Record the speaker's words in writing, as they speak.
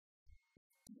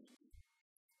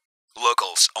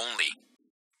Locals only.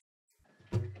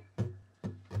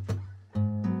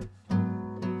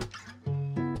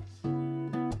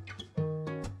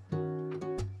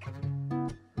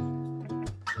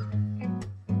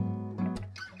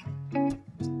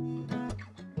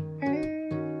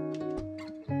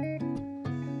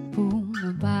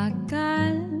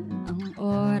 Bumabagal ang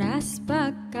oras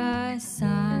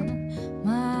pagkasama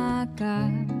ka.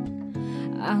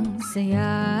 Ang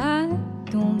saya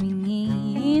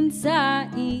tumingin sa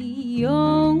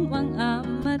iyong mga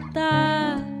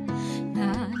mata.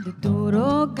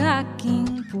 Nadudurog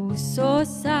aking puso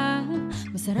sa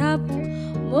masarap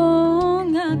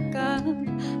mong akap.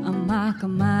 Ang mga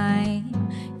kamay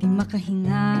di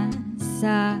makahinga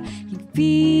sa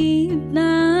higpit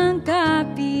ng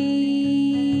kapit.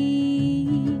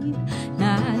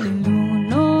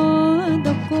 Nalulunod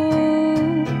ako,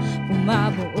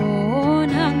 bumabuo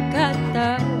ng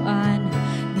katawan,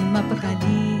 di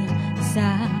mapakali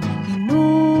sa inupuan.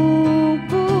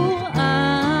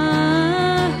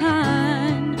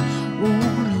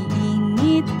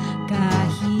 Umiinit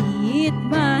kahit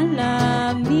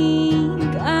malamig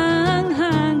ang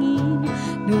hangin,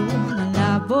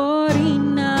 lumalabo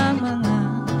rin ang mga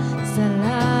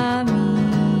salamin.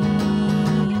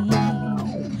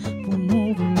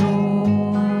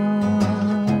 Bumubulong,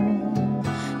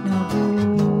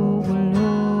 nabubulol,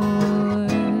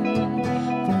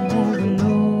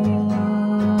 bumubulong,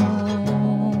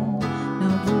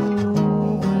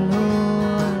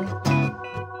 nabubulol.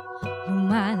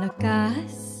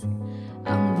 Lumalakas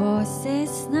ang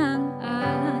boses ng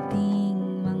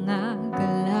ating mga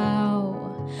galaw.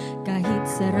 Kahit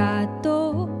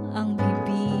sarado ang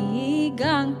bibig,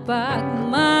 ang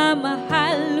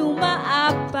pagmamahal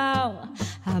lumaapaw.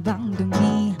 Habang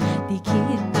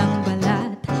dumidikit ang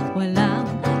balat, walang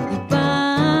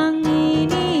ibang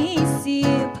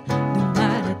iniisip.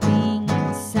 Dumarating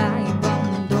sa ibang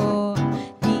mundo,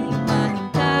 di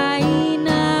mahintay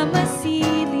na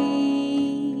masilip.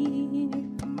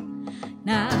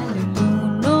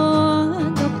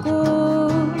 Nalulunod ako,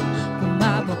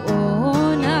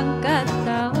 bumabuo ng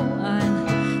katawan,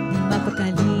 di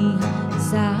mapakali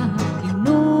sa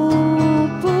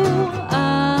inupuan.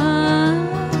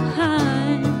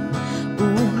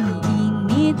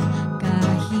 Umiinit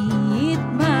kahit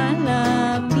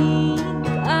malamig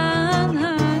ang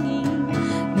hangin,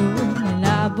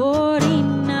 lumalabo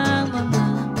rin ang mga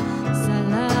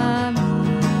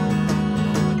salamin.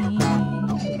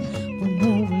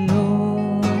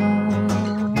 Bumubulong,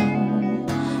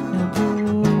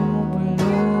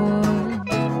 nabubulol,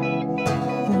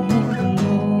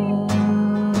 bumubulong,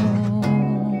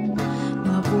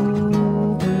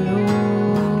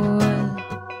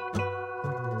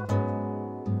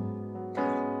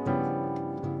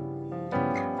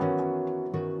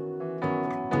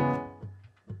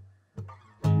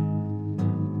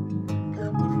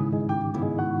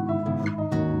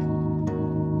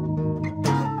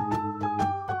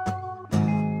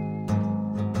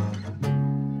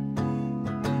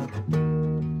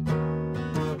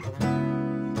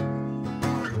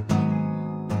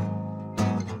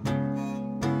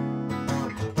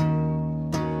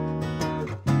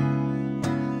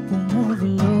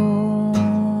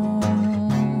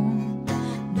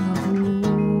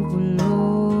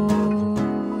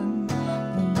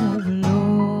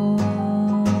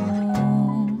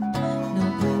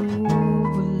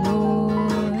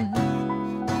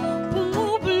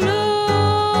 Bumubulong,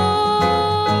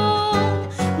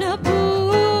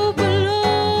 nabubulong,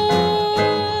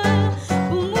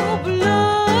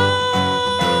 bumubulong,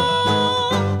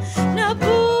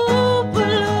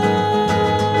 nabubulong,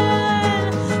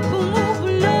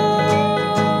 bumubulong,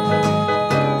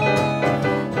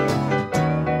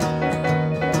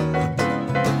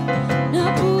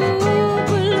 nabubulong,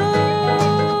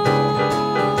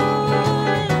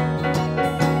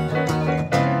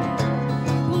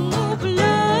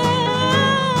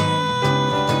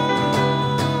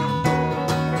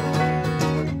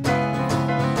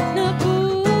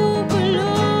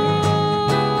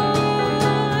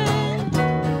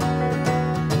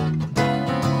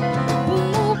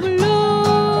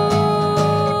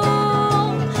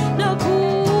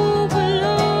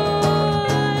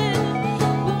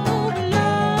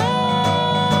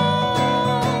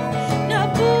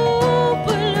 nabubulong.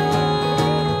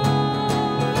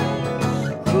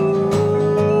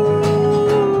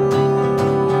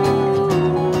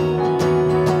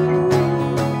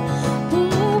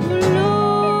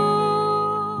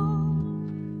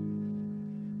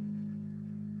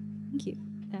 Thank you.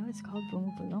 That was called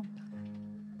Bumubulong.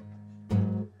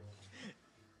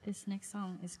 This next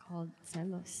song is called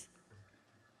Selos.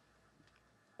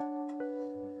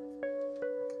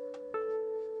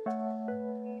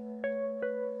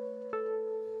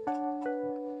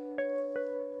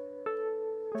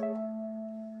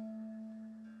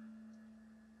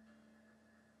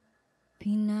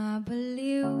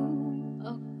 Pinabaliw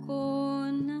ako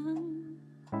ng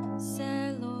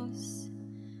selos,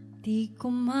 di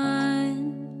ko man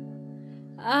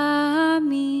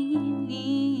aminin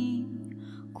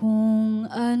kung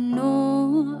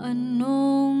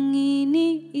ano-anong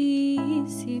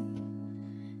iniisip.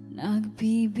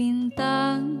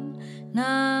 Nagbibintang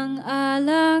ng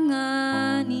alanganin,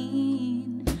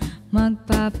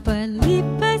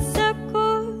 magpapalipas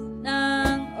ako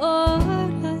ng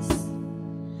oras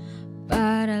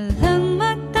para lang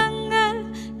magtanggal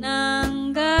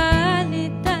ng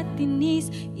galit at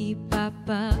tinis.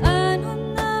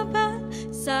 Ipapaano na ba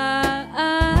sa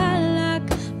alak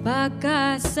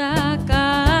baka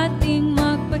sakaling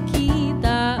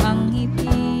magpakita ang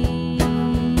ngiti?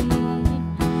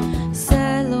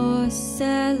 Selos,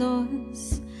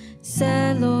 selos,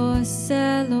 selos,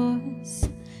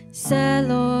 selos,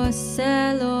 selos,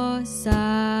 selos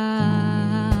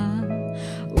ang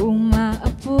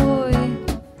umaapoy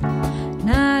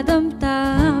na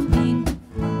damdamin,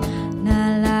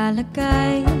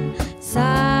 nalalagay sa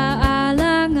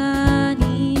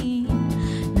alanganin,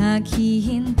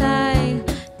 naghihintay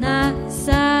na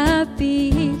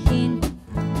sabihin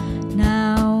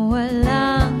na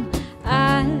walang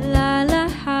alalahanin.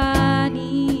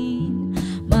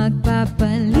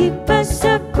 Magpapalipas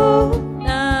ako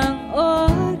ng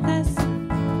oras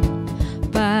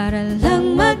para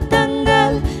lang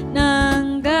magtanggal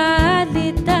ng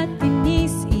galit at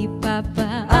tinis.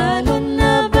 Ipapaano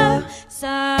na ba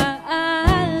sa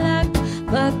alak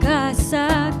baka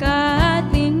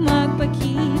sakaling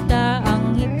magpakita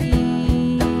ang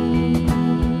ngiti?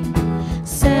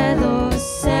 Selos,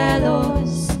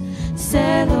 selos,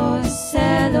 selos,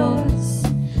 selos,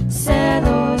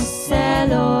 selos,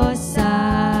 selos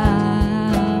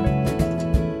ang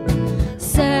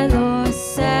selos,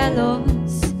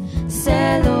 selos,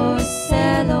 selos,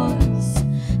 selos,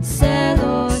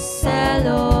 selos,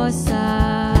 selos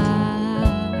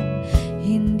ang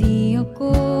hindi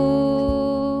ako,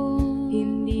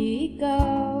 hindi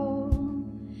ikaw,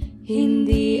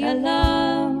 hindi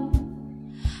alam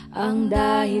ang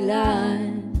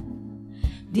dahilan.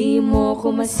 Di mo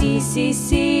ko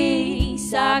masisisi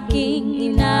sa aking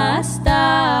inasta.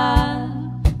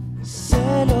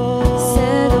 Selos,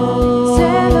 selos,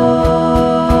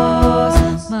 selos.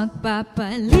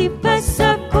 Magpapalipas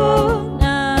ako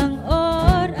ng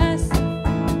oras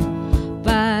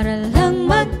para lang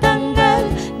magtanggal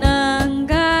ng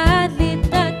galit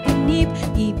at inip.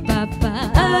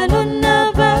 Ipapaano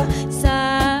na ba sa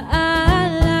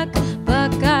alak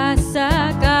baka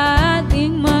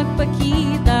sakaling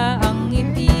magpakita ang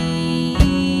ngiti?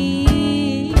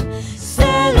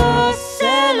 Selos,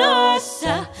 selos,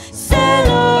 selos,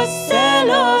 selos,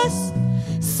 selos,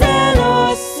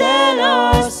 selos,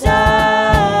 selos,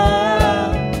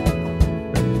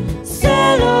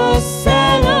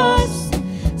 selos,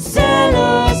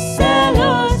 selos,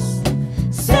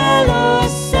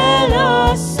 selos, selos,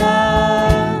 selos,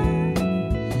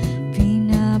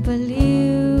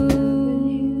 pinabaliw,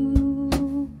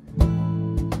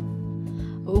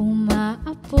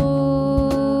 umaapoy.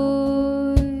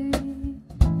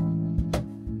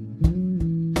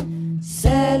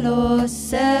 Selos,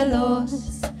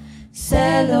 selos,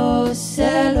 selos,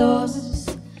 selos,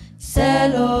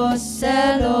 selos,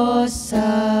 selos,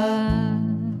 selos.